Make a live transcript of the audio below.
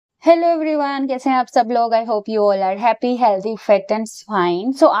Hello everyone, कैसे हैं आप सब लोग। I hope you all are happy healthy fit and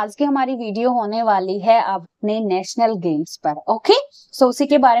fine. सो आज की हमारी वीडियो होने वाली है अपने नेशनल गेम्स पर। ओके, सो उसी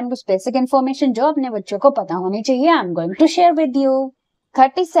के बारे में कुछ बेसिक इन्फॉर्मेशन जो अपने बच्चों को पता होनी चाहिए I am going to share with you.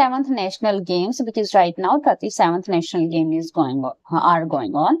 37th National Games, because right now 37th National Game is going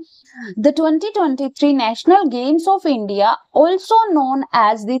on. The 2023 National Games of India, also known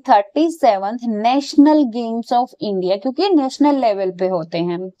as the 37th National Games of India, क्योंकि national level पे होते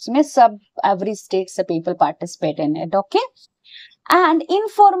हैं, इसमें सब every state से people participate in it, okay? And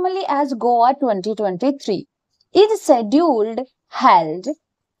informally as Goa 2023 is scheduled held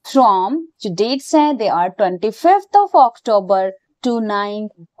from, जो dates हैं they are 25th of October to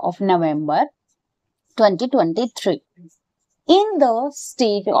 9th of November 2023 in the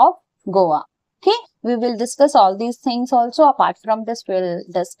state of Goa. Okay, we will discuss all these things also. Apart from this, we'll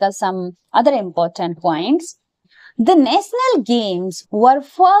discuss some other important points. The National Games were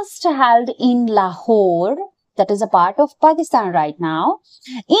first held in Lahore, that is a part of Pakistan right now,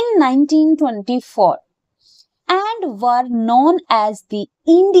 in 1924 and were known as the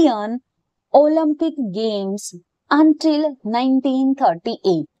Indian Olympic Games until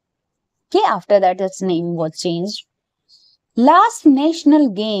 1938. Okay, after that its name was changed. Last National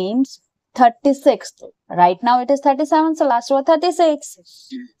Games, 36th. Right now it is 37, so last was 36.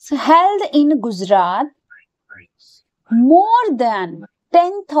 So held in Gujarat. More than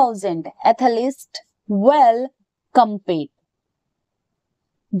 10,000 athletes will compete.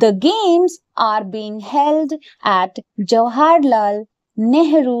 The games are being held at Jawaharlal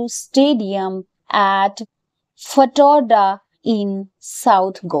Nehru Stadium at Fatoda in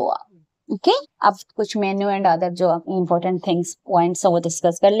South Goa. Okay, अब कुछ menu and other जो important things points वो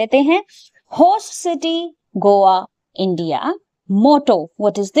discuss कर लेते हैं. Host city Goa, India. Motto,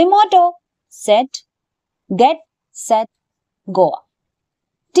 what is the motto? Set, gate, set, Goa.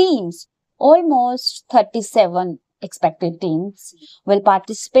 Teams, almost 37 expected teams will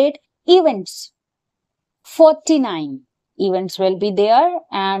participate. Events, 49 events will be there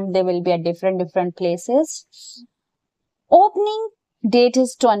and they will be at different places. Opening date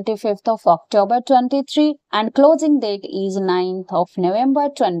is 25th of October 23 and closing date is 9th of November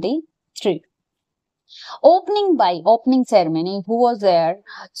 23. Opening ceremony, who was there?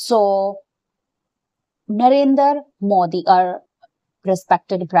 So Narendra Modi, our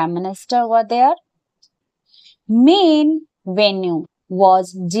respected Prime Minister, were there. Main venue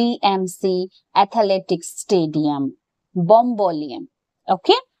was GMC Athletics Stadium, Bombolium.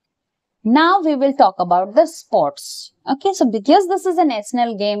 Okay. Now we will talk about the sports. Okay, so because this is a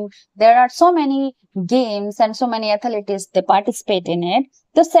national game, there are so many games and so many athletes they participate in it.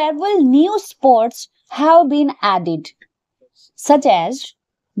 So several new sports have been added, such as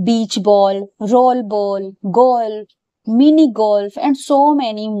beach ball, roll ball, golf, mini golf, and so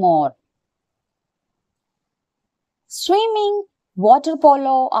many more. Swimming, water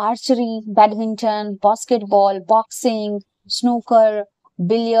polo, archery, badminton, basketball, boxing, snooker,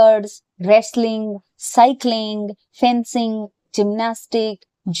 billiards, wrestling, cycling, fencing, gymnastics,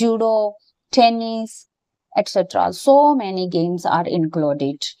 judo, tennis, etc. So many games are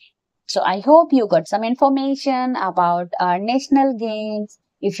included. So I hope you got some information about our national games.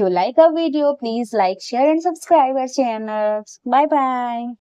 If you like our video, please like, share and subscribe our channel. Bye bye.